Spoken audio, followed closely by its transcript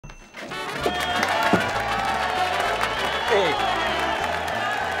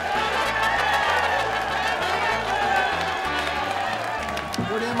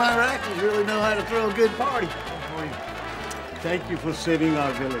Iraqis really know how to throw a good party. Thank you for saving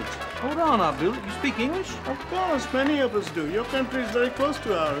our village. Hold on, Abdul. You speak English? Of course, many of us do. Your country is very close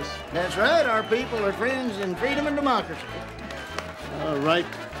to ours. That's right. Our people are friends in freedom and democracy. All right.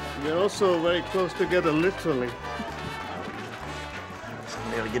 We're also very close together, literally.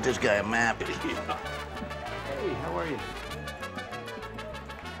 We gotta get this guy a map. Hey, how are you?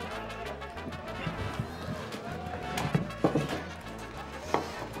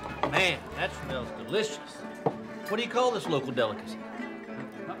 Man, that smells delicious. What do you call this local delicacy?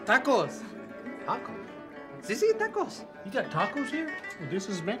 Tacos. Tacos? Sí, tacos. You got tacos here? Well, this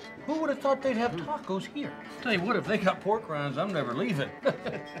is Mexico. Who would have thought they'd have tacos here? Tell you what, if they got pork rinds, I'm never leaving.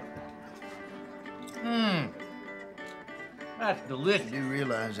 That's delicious. You do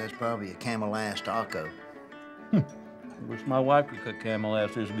realize that's probably a Camel Ass Taco. I wish my wife could cook camel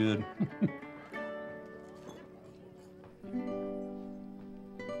ass this good.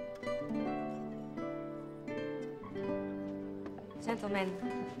 Gentlemen,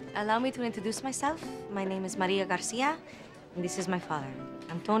 allow me to introduce myself. My name is Maria Garcia, and this is my father,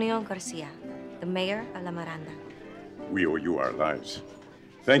 Antonio Garcia, the mayor of La Miranda. We owe you our lives.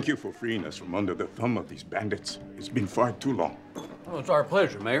 Thank you for freeing us from under the thumb of these bandits. It's been far too long. Oh, it's our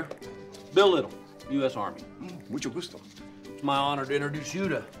pleasure, Mayor. Bill Little, U.S. Army. Mucho gusto. It's my honor to introduce you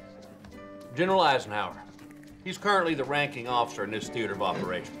to General Eisenhower. He's currently the ranking officer in this theater of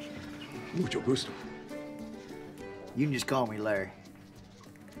operations. Mucho gusto. You can just call me Larry.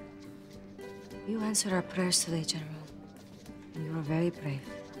 You answered our prayers today, General, and you were very brave.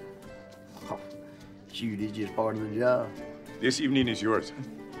 Oh, shoot, it's just part of the job. This evening is yours.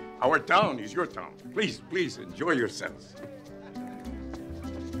 Our town is your town. Please, please, enjoy yourselves.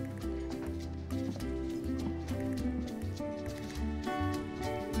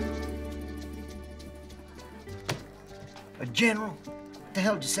 A general? What the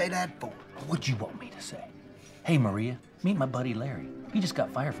hell did you say that for? What'd you want me to say? Hey, Maria, meet my buddy Larry. He just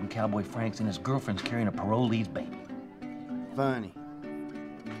got fired from Cowboy Frank's and his girlfriend's carrying a parolee's baby. Funny.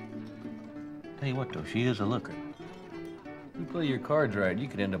 Tell you what, though, she is a looker. If you play your cards right, you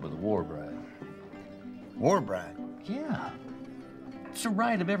could end up with a war bride. War bride? Yeah. It's the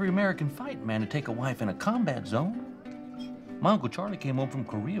right of every American fighting man to take a wife in a combat zone. My Uncle Charlie came home from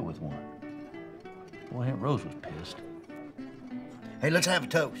Korea with one. Boy, Aunt Rose was pissed. Hey, let's have a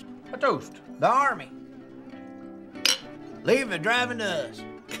toast. A toast. The Army. Leave the driving to us.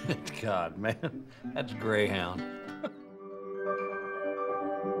 Good God, man. That's Greyhound.